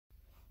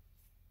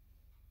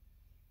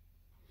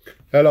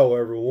Hello,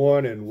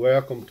 everyone, and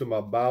welcome to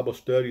my Bible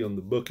study on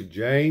the book of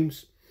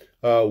James.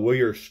 We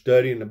are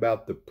studying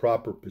about the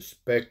proper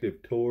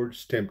perspective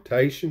towards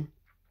temptation.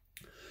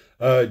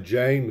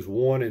 James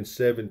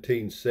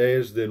 1:17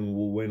 says,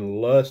 "Then when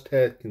lust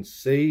hath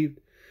conceived,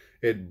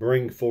 it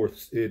bringeth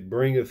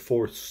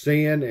forth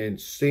sin,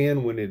 and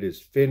sin, when it is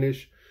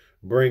finished,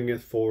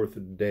 bringeth forth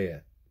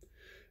death."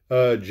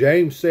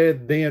 James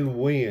said, "Then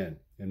when?"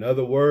 In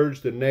other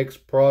words, the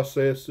next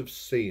process of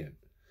sin.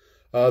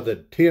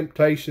 The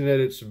temptation at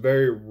its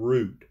very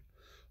root.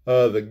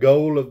 The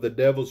goal of the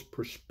devil's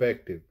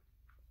perspective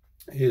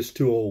is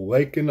to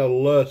awaken a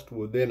lust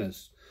within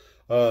us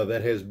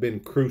that has been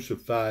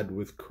crucified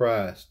with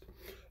Christ.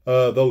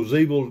 Those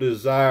evil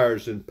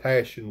desires and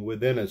passion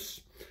within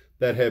us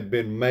that have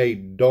been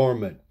made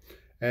dormant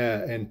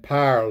and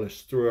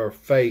powerless through our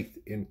faith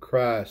in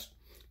Christ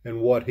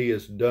and what He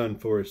has done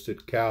for us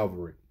at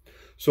Calvary.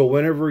 So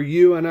whenever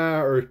you and I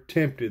are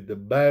tempted, the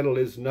battle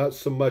is not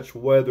so much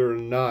whether or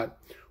not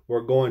we're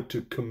going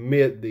to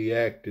commit the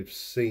act of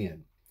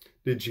sin.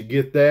 Did you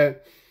get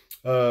that?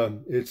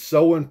 It's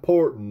so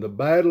important. The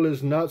battle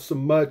is not so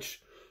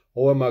much,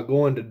 am I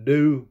going to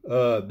do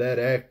that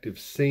act of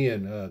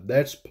sin?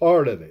 That's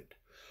part of it.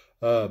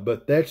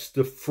 But that's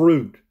the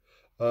fruit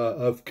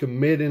of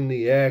committing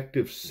the act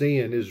of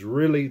sin, is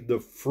really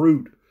the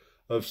fruit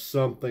of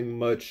something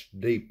much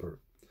deeper.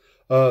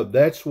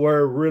 That's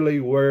where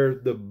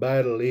the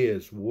battle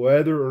is,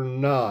 whether or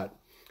not,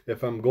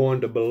 if I'm going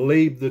to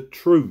believe the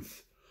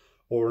truth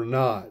or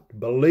not.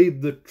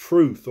 Believe the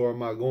truth, or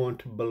am I going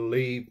to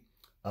believe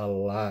a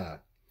lie?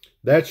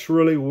 That's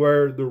really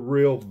where the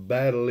real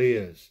battle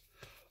is.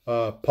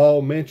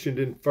 Paul mentioned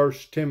in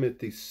 1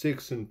 Timothy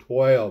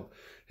 6:12,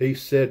 he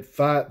said,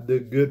 "Fight the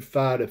good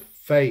fight of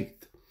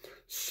faith."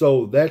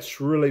 So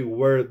that's really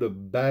where the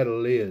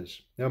battle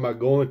is. Am I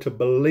going to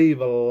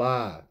believe a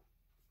lie?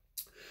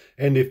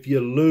 And if you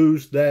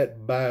lose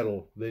that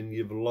battle, then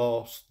you've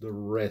lost the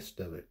rest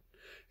of it.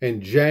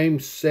 And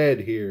James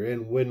said here,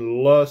 "And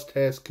when lust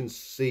has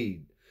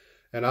conceived."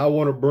 And I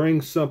want to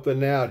bring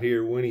something out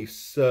here when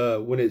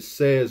it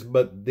says,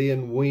 "But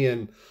then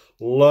when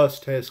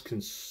lust has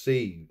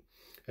conceived."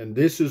 And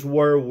this is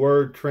where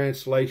word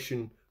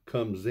translation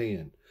comes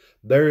in.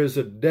 There is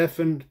a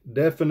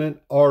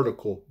definite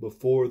article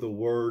before the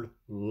word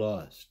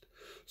lust.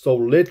 So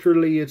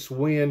literally it's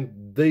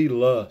when the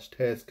lust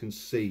has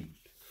conceived.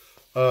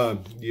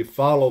 You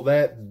follow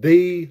that?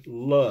 The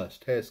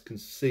lust has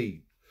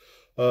conceived.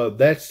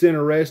 That's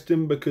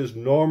interesting because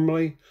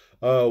normally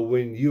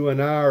when you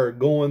and I are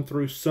going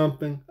through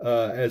something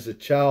as a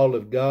child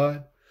of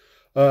God,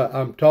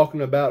 I'm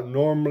talking about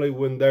normally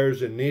when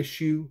there's an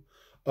issue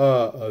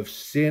of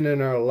sin in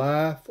our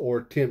life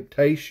or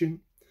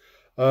temptation.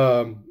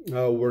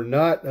 We're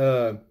not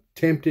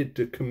tempted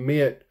to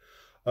commit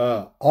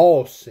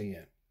all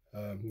sin.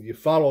 You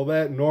follow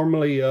that?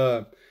 Normally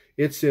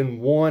it's in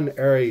one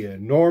area.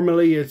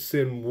 Normally it's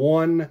in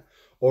one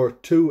or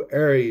two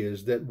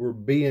areas that we're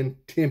being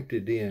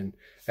tempted in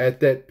at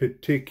that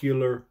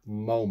particular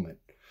moment.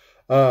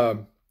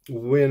 When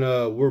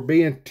we're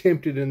being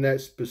tempted in that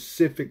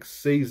specific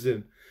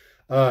season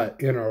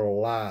in our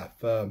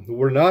life.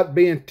 We're not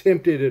being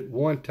tempted at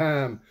one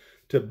time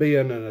to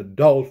being an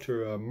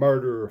adulterer, a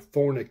murderer, a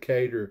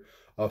fornicator,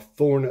 a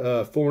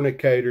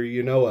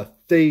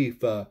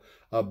thief,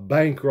 a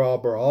bank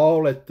robber,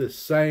 all at the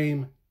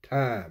same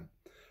time.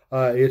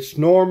 It's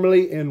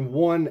normally in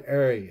one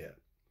area.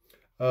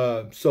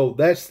 So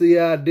that's the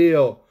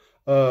ideal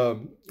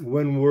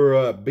when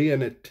we're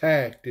being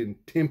attacked and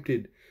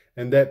tempted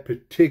in that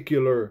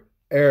particular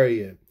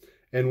area.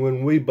 And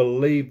when we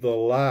believe the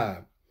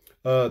lie,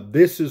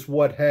 this is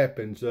what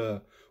happens.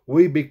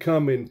 We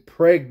become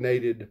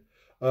impregnated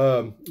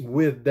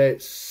with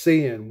that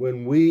sin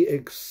when we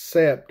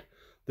accept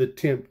the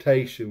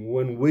temptation,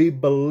 when we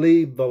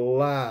believe the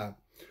lie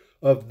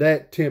of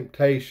that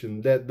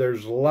temptation, that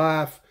there's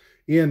life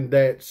in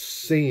that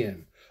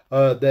sin.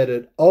 That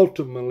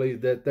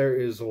there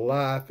is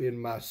life in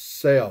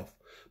myself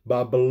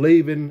by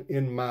believing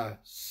in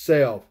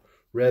myself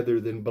rather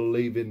than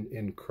believing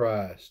in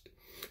Christ.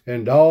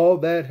 And all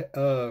that,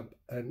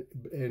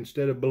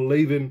 instead of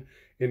believing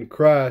in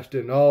Christ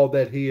and all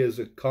that He has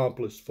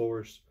accomplished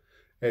for us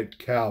at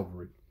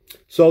Calvary.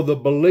 So the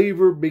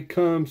believer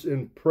becomes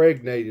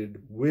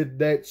impregnated with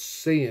that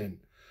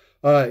sin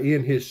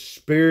in his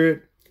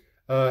spirit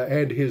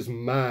and his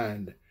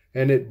mind,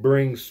 and it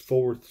brings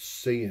forth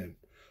sin.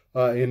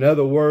 In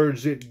other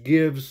words, it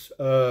gives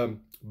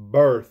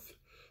birth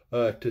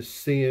to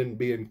sin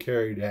being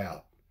carried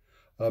out.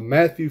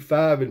 Matthew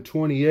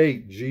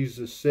 5:28,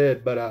 Jesus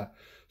said, "But I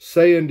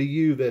say unto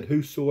you that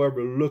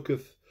whosoever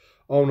looketh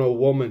on a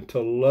woman to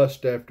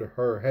lust after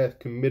her hath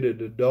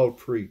committed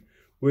adultery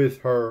with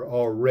her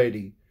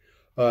already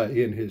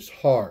in his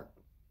heart."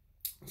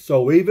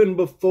 So even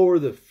before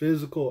the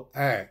physical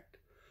act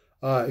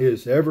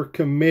is ever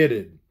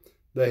committed,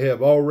 they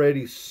have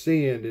already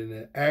sinned, and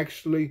it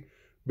actually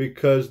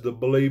because the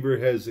believer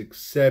has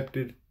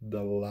accepted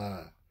the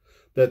lie,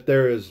 that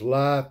there is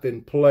life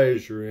and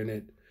pleasure in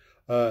it,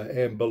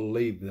 and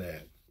believe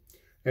that.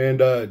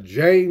 And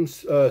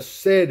James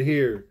said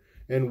here,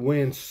 and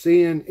when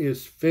sin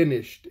is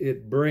finished,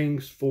 it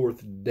brings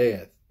forth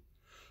death.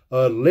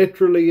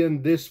 Literally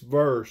in this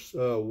verse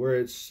where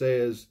it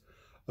says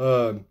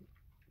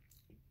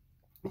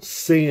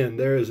sin,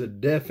 there is a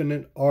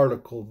definite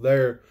article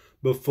there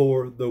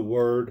before the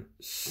word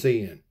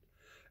sin.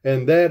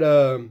 And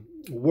that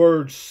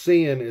word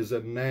sin is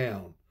a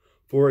noun.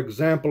 For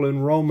example, in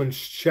Romans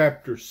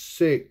chapter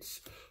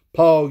 6,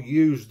 Paul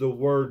used the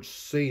word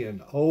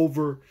sin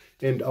over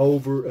and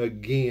over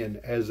again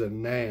as a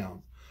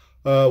noun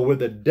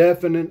with a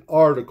definite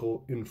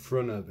article in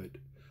front of it.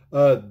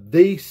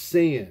 The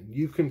sin,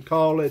 you can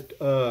call it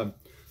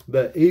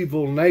the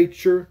evil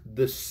nature,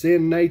 the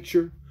sin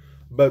nature,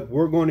 but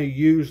we're going to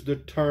use the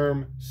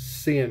term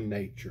sin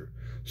nature.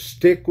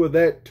 Stick with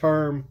that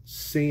term,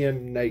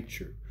 sin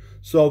nature.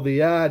 So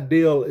the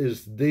ideal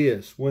is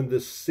this: when the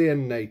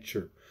sin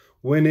nature,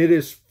 when it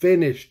is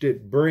finished,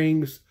 it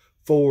brings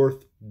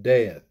forth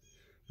death.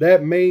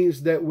 That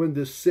means that when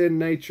the sin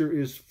nature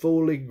is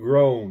fully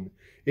grown,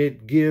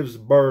 it gives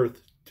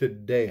birth to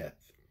death.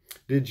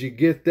 Did you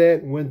get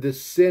that? When the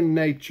sin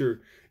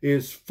nature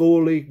is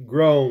fully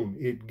grown,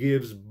 it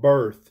gives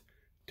birth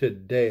to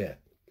death.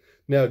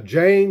 Now,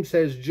 James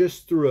has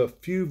just through a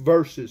few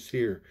verses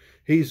here,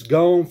 he's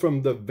gone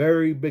from the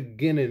very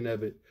beginning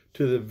of it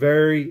to the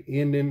very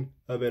ending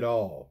of it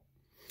all.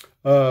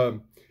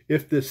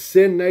 If the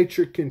sin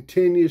nature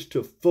continues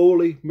to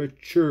fully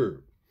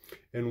mature,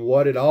 and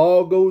what it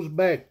all goes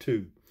back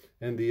to,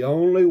 and the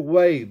only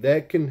way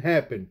that can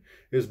happen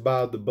is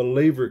by the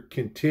believer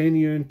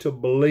continuing to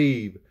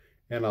believe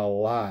in a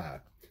lie,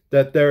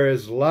 that there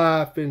is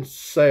life in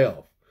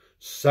self.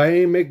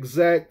 Same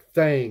exact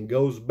thing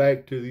goes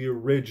back to the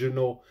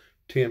original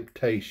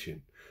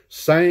temptation.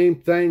 Same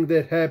thing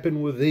that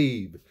happened with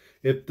Eve.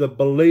 If the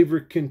believer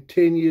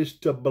continues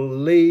to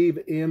believe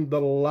in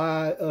the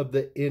lie of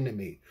the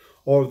enemy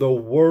or the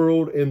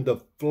world and the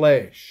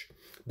flesh,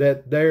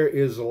 that there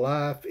is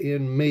life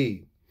in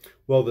me,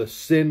 well, the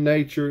sin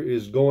nature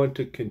is going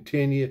to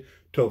continue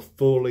to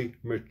fully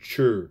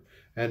mature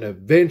and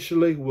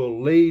eventually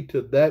will lead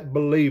to that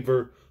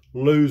believer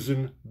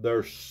losing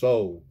their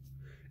soul.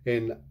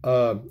 And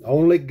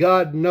only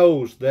God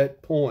knows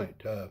that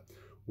point.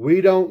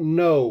 We don't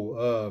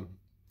know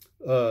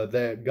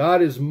that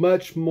God is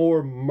much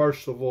more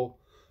merciful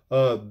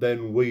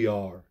than we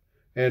are.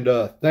 And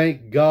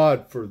thank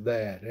God for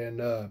that.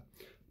 And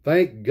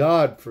thank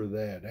God for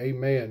that.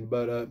 Amen.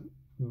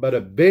 But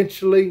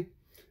eventually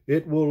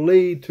it will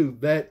lead to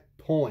that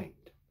point.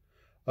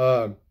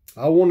 I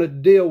want to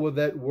deal with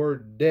that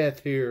word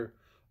death here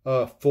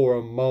for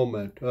a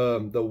moment.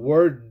 The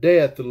word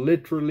death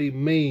literally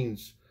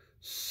means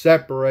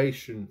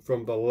separation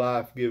from the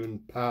life-giving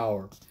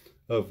power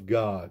of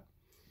God.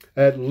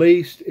 At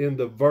least in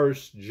the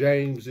verse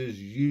James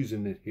is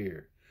using it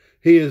here.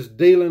 He is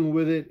dealing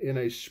with it in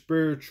a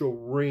spiritual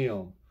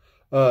realm,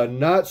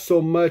 not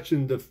so much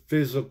in the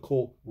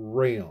physical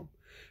realm.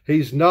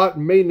 He's not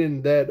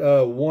meaning that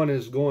one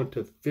is going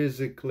to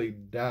physically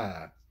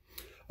die,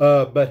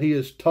 but he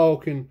is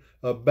talking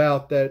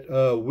about that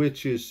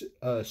which is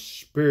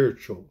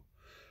spiritual.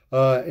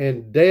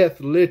 And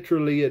death,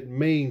 literally, it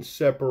means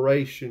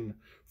separation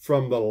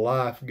from the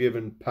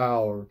life-giving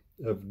power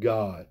of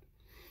God.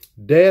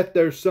 Death,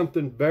 there's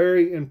something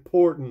very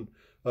important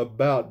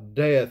about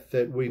death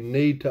that we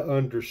need to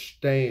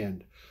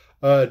understand.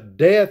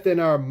 Death in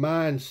our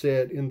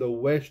mindset in the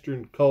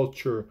Western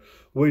culture,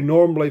 we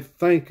normally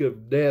think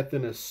of death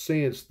in a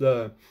sense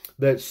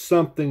that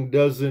something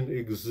doesn't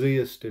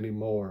exist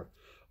anymore.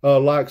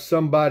 Like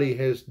somebody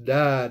has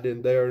died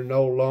and they are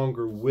no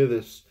longer with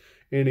us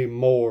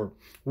anymore.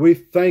 We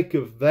think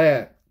of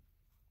that.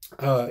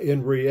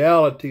 In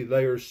reality,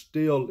 they are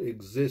still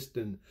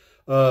existing.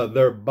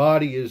 Their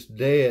body is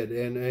dead,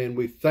 and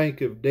we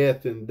think of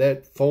death in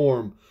that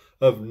form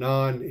of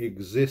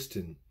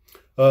non-existent.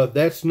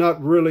 That's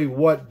not really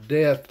what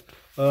death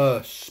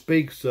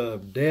speaks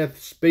of.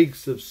 Death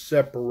speaks of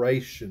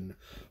separation.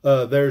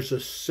 There's a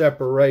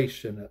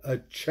separation, a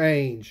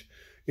change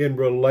in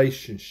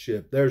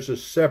relationship. There's a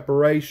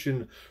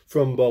separation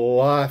from the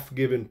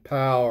life-giving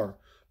power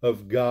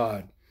of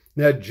God.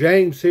 Now,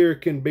 James here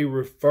can be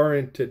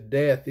referring to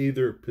death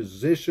either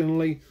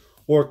positionally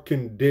or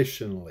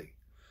conditionally.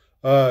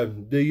 Do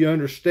you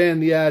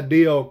understand the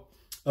idea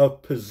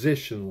of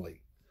positionally?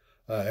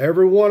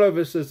 Every one of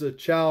us is a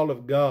child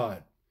of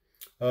God.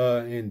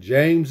 And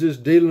James is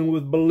dealing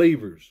with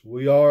believers.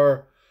 We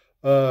have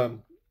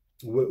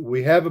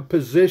a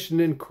position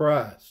in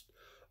Christ.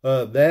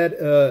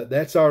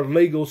 That's our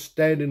legal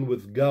standing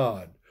with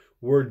God.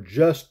 We're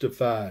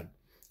justified.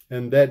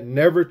 And that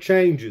never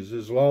changes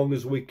as long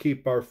as we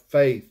keep our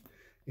faith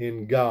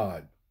in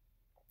God.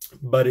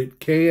 But it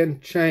can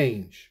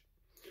change.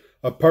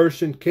 A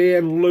person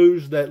can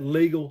lose that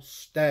legal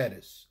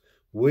status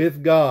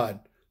with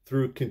God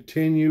through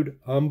continued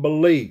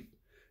unbelief.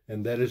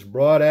 And that is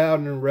brought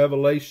out in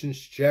Revelation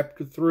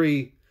chapter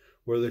 3,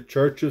 where the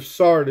church of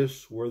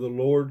Sardis, where the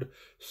Lord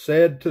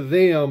said to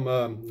them,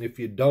 if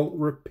you don't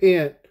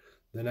repent,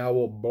 then I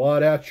will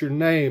blot out your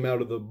name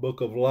out of the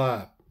book of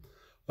life.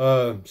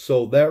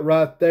 So that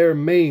right there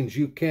means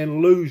you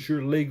can lose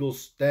your legal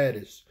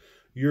status,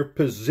 your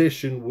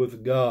position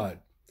with God.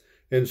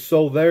 And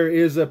so there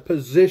is a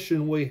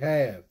position we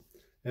have,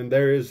 and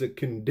there is a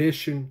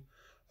condition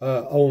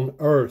on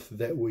earth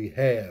that we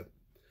have.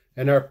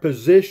 And our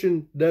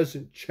position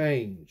doesn't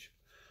change.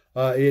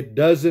 It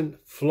doesn't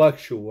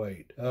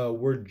fluctuate.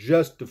 We're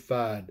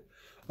justified.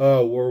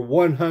 We're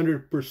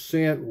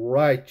 100%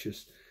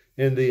 righteous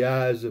in the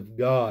eyes of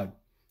God.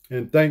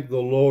 And thank the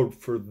Lord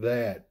for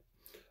that.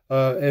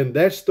 And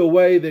that's the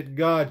way that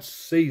God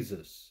sees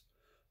us.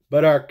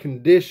 But our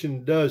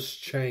condition does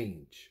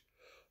change.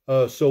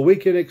 So we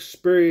can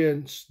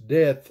experience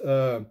death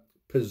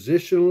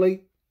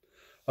positionally.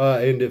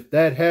 And if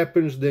that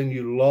happens, then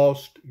you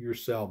lost your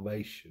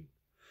salvation.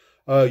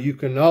 You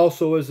can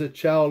also, as a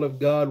child of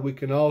God, we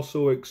can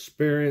also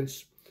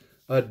experience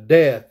a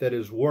death that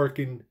is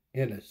working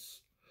in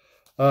us,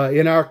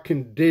 in our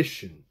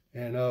condition.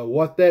 And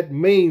what that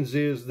means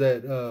is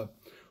that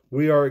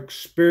we are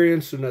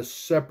experiencing a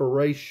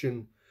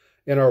separation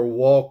in our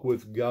walk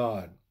with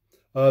God.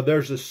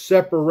 There's a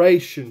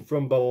separation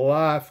from the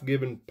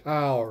life-giving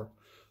power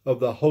of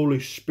the Holy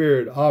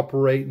Spirit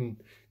operating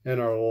in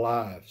our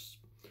lives.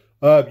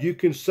 You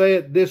can say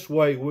it this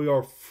way: we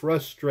are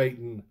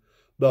frustrating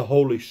the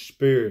Holy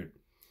Spirit.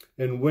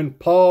 And when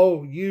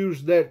Paul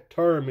used that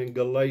term in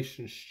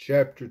Galatians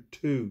chapter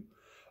 2,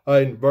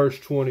 in verse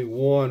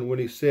 21, when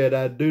he said,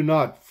 I do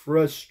not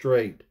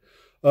frustrate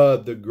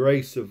the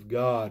grace of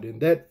God.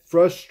 And that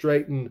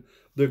frustrating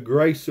the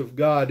grace of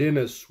God in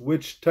us,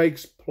 which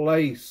takes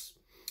place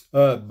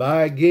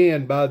by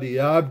the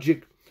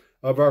object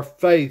of our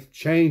faith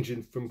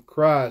changing from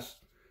Christ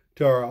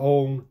to our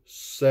own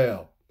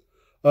self.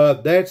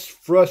 That's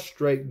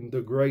frustrating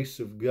the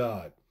grace of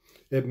God.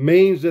 It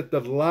means that the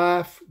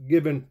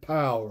life-giving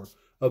power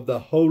of the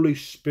Holy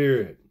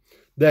Spirit,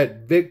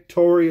 that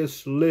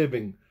victorious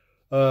living,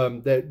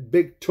 that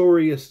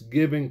victorious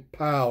giving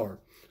power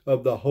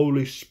of the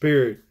Holy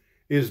Spirit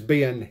is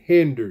being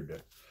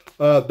hindered.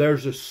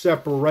 There's a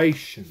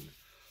separation.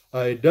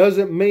 It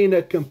doesn't mean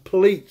a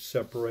complete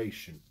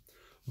separation,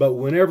 but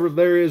whenever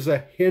there is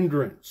a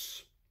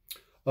hindrance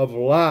of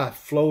life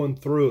flowing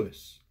through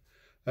us,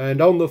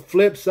 and on the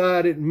flip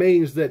side, it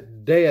means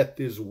that death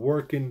is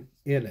working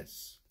in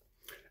us.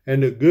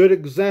 And a good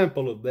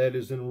example of that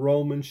is in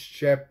Romans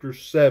chapter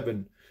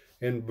 7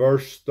 and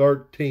verse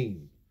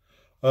 13.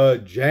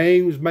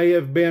 James may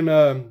have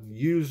been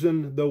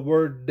using the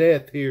word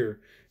death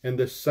here in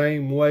the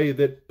same way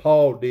that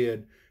Paul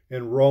did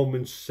in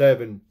Romans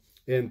 7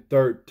 and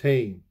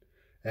 13.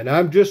 And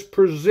I'm just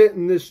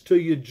presenting this to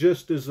you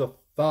just as a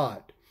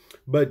thought.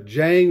 But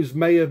James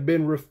may have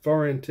been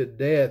referring to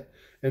death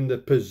in the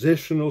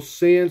positional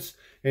sense,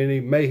 and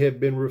he may have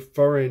been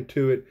referring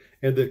to it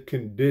in the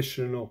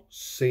conditional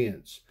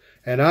sense.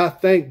 And I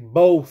think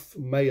both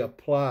may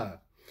apply.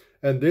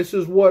 And this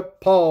is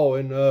what Paul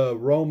in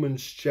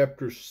Romans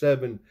chapter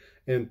 7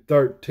 and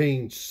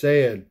 13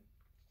 said.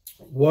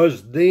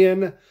 Was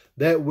then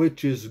that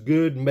which is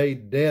good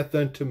made death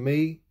unto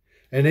me?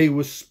 And he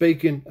was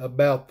speaking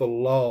about the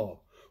law.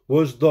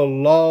 Was the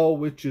law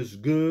which is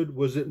good,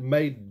 was it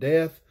made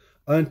death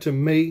unto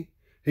me?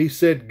 He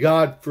said,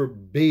 God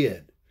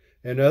forbid.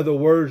 In other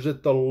words,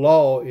 that the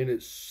law in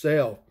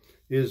itself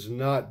is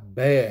not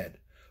bad,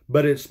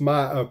 but it's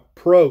my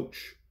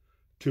approach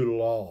to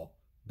law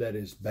that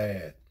is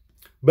bad.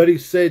 But he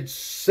said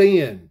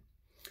sin,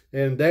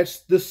 and that's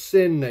the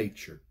sin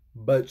nature,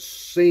 but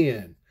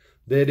sin,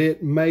 that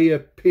it may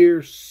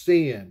appear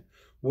sin,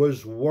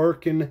 was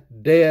working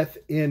death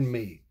in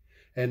me.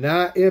 And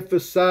I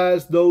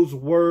emphasize those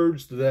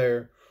words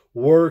there,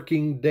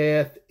 working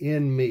death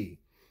in me.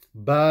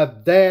 By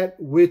that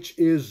which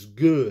is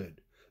good,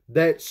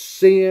 that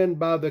sin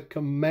by the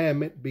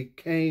commandment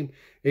became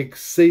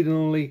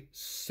exceedingly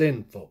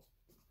sinful.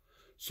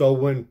 So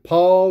when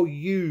Paul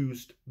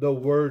used the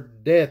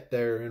word death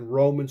there in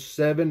Romans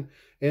 7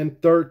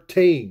 and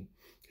 13,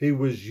 he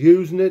was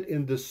using it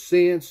in the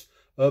sense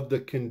of the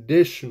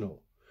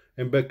conditional.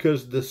 And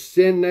because the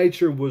sin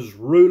nature was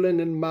ruling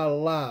in my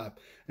life,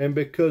 and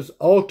because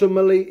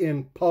ultimately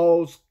in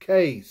Paul's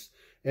case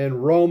in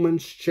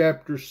Romans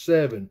chapter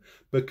 7,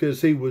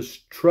 because he was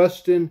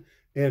trusting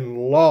in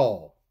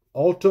law,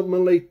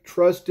 ultimately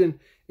trusting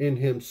in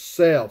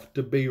himself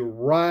to be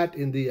right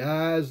in the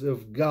eyes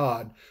of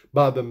God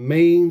by the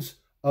means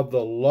of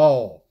the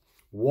law.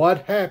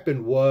 What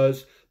happened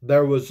was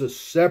there was a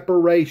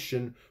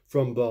separation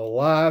from the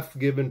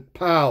life-giving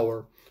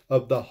power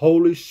of the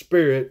Holy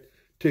Spirit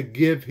to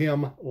give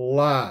him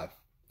life.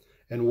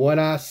 And when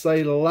I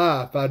say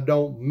life, I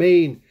don't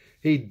mean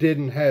he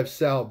didn't have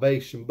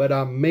salvation, but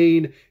I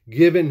mean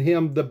giving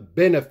him the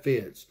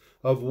benefits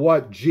of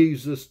what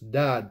Jesus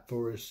died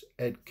for us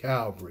at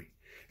Calvary.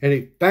 And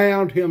he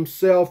found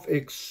himself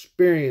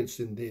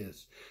experiencing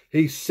this.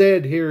 He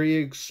said here he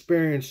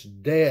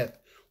experienced death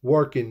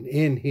working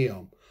in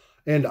him.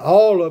 And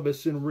all of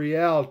us in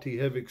reality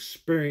have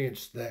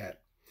experienced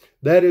that.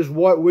 That is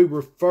what we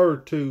refer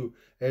to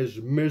as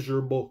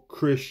miserable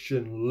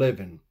Christian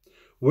living.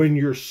 When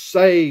you're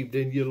saved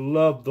and you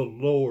love the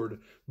Lord,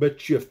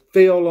 but you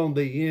feel on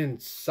the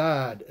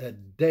inside a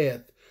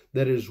death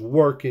that is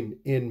working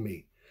in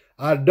me.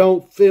 I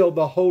don't feel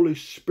the Holy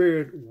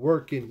Spirit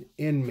working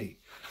in me.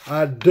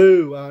 I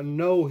do. I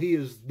know He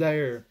is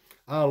there.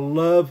 I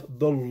love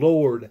the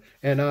Lord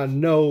and I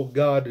know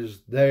God is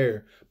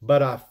there.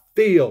 But I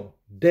feel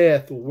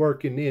death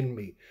working in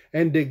me.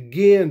 And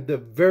again, the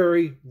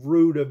very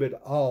root of it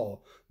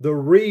all. The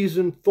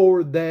reason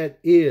for that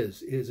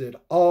is it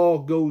all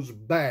goes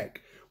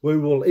back. We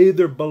will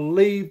either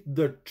believe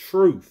the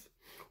truth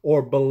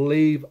or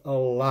believe a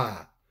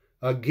lie.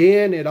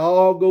 Again, it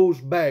all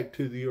goes back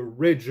to the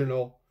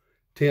original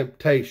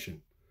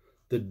temptation.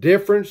 The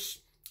difference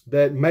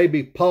that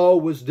maybe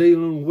Paul was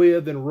dealing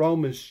with in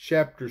Romans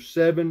chapter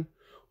 7,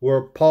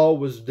 where Paul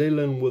was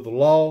dealing with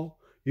law,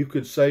 you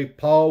could say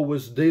Paul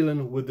was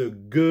dealing with the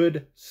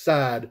good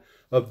side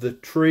of the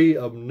tree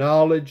of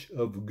knowledge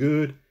of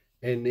good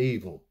and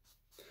evil.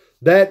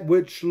 That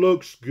which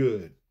looks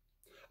good,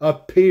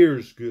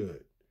 appears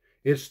good.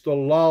 It's the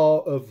law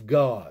of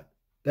God.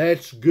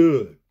 That's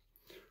good.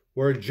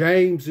 Where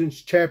James in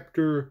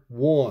chapter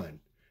 1,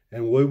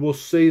 and we will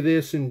see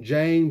this in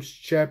James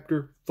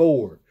chapter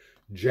 4,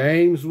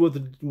 James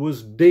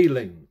was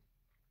dealing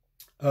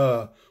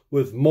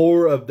with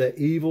more of the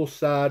evil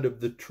side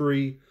of the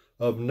tree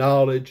of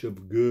knowledge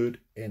of good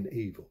and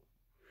evil.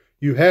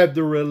 You have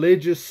the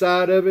religious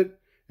side of it,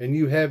 and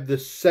you have the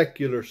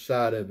secular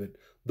side of it,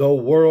 the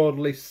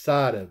worldly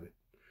side of it.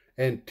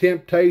 And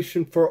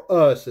temptation for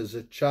us as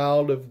a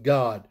child of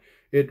God,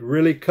 it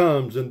really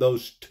comes in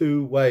those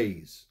two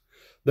ways.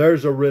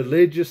 There's a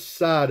religious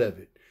side of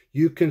it.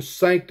 You can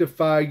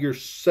sanctify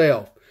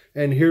yourself.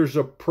 And here's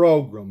a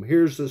program.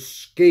 Here's a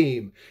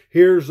scheme.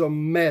 Here's a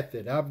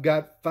method. I've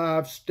got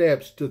 5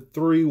 steps to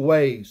 3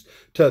 ways,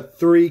 to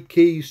 3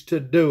 keys to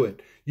do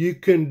it. You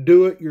can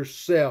do it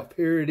yourself.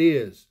 Here it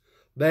is.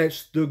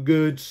 That's the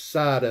good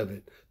side of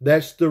it.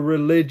 That's the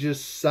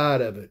religious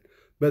side of it.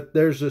 But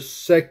there's a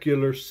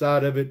secular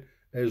side of it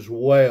as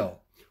well,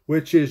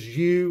 which is,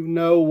 you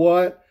know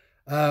what?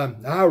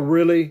 I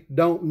really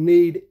don't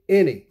need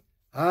any.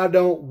 I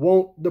don't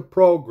want the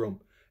program.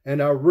 And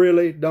I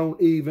really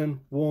don't even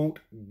want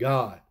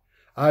God.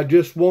 I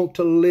just want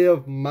to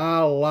live my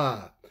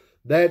life.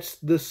 That's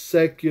the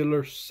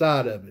secular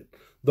side of it.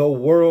 The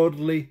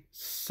worldly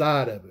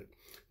side of it.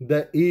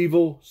 The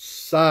evil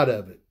side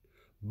of it.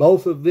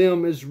 Both of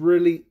them is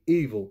really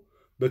evil.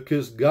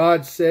 Because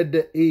God said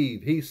to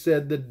Eve, He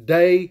said, the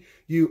day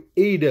you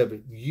eat of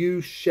it,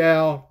 you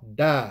shall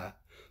die.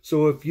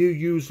 So if you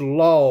use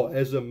law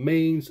as a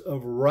means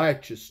of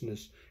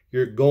righteousness,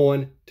 you're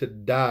going to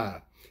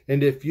die.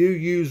 And if you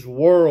use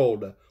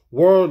worldliness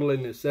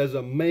as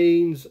the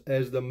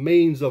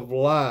means of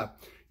life,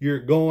 you're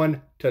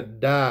going to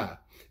die.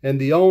 And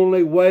the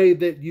only way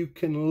that you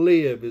can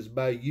live is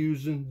by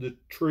using the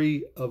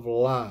tree of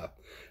life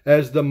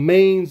as the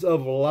means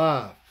of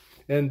life.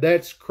 And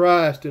that's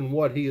Christ and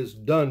what He has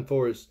done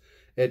for us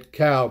at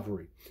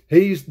Calvary.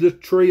 He's the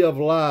tree of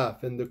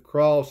life, and the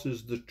cross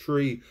is the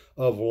tree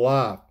of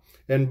life.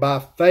 And by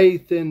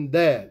faith in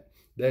that,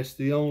 that's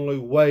the only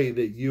way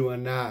that you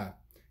and I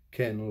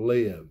can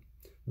live.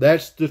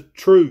 That's the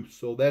truth.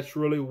 So that's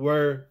really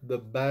where the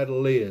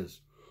battle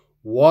is.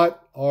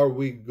 What are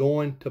we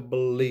going to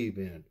believe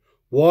in?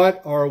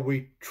 What are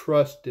we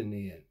trusting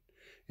in?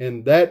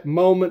 In that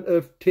moment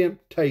of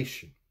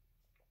temptation,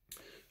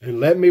 and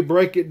let me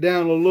break it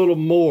down a little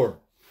more.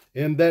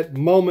 In that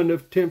moment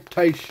of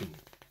temptation,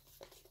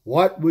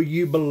 what will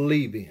you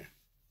believe in?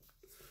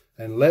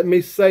 And let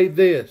me say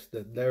this,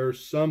 that there are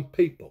some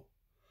people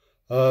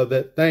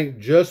that think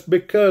just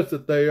because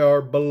that they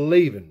are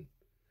believing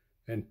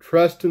and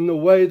trusting the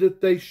way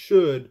that they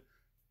should,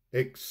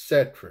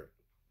 etc.,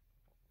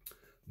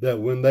 that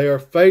when they are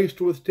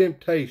faced with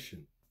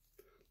temptation,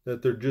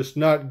 that they're just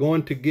not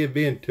going to give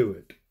in to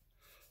it.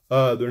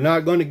 They're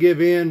not going to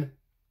give in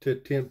to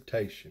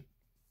temptation.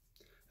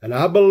 And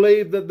I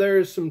believe that there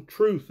is some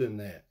truth in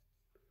that.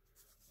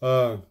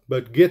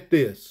 But get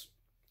this.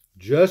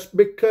 Just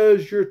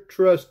because you're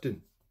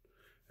trusting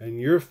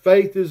and your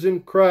faith is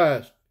in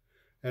Christ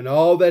and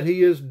all that He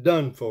has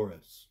done for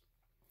us,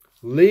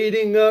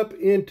 leading up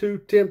into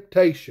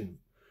temptation,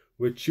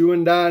 which you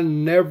and I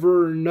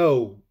never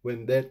know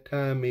when that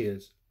time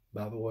is,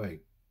 by the way.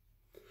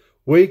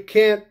 We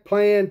can't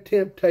plan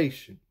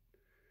temptation.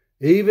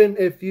 Even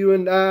if you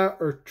and I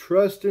are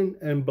trusting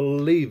and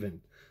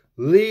believing,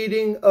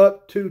 leading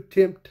up to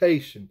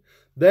temptation,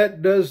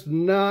 that does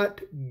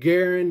not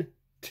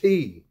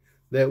guarantee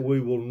that we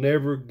will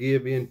never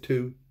give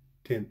into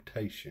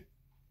temptation.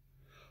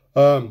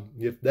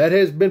 If that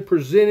has been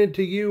presented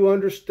to you,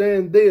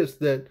 understand this,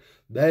 that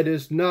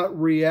is not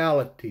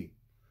reality.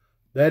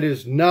 That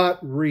is not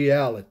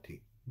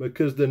reality.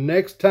 Because the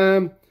next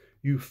time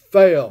you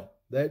fail,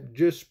 that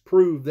just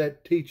proved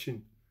that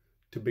teaching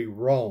to be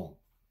wrong.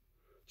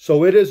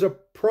 So it is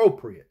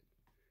appropriate.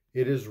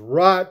 It is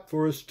right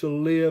for us to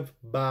live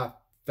by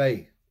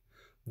faith.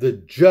 The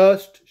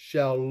just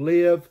shall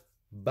live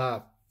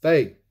by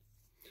faith.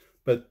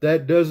 But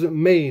that doesn't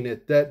mean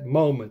at that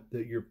moment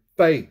that your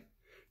faith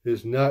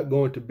is not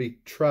going to be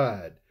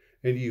tried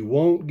and you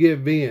won't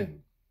give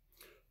in.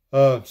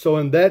 So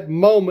in that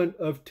moment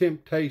of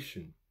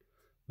temptation,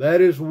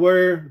 that is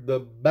where the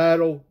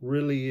battle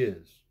really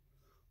is.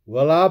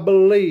 Will I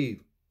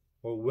believe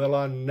or will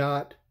I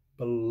not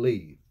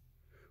believe?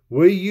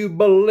 Will you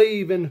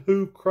believe in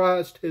who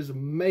Christ has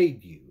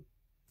made you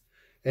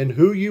and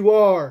who you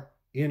are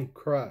in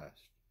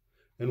Christ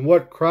and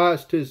what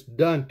Christ has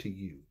done to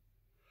you?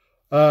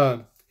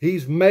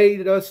 He's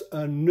made us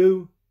a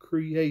new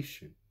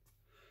creation.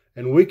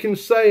 And we can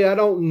say, I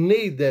don't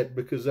need that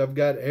because I've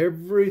got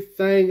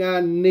everything I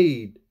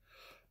need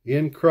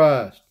in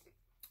Christ.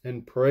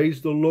 And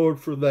praise the Lord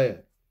for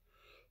that.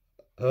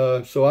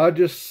 So I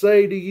just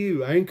say to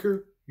you,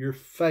 anchor your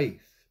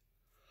faith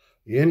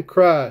in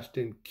Christ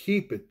and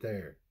keep it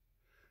there.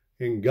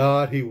 In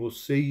God, He will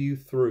see you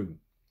through.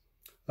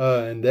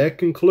 And that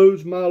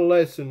concludes my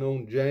lesson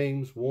on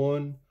James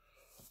 1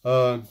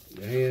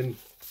 and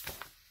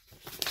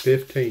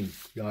 15.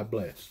 God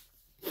bless.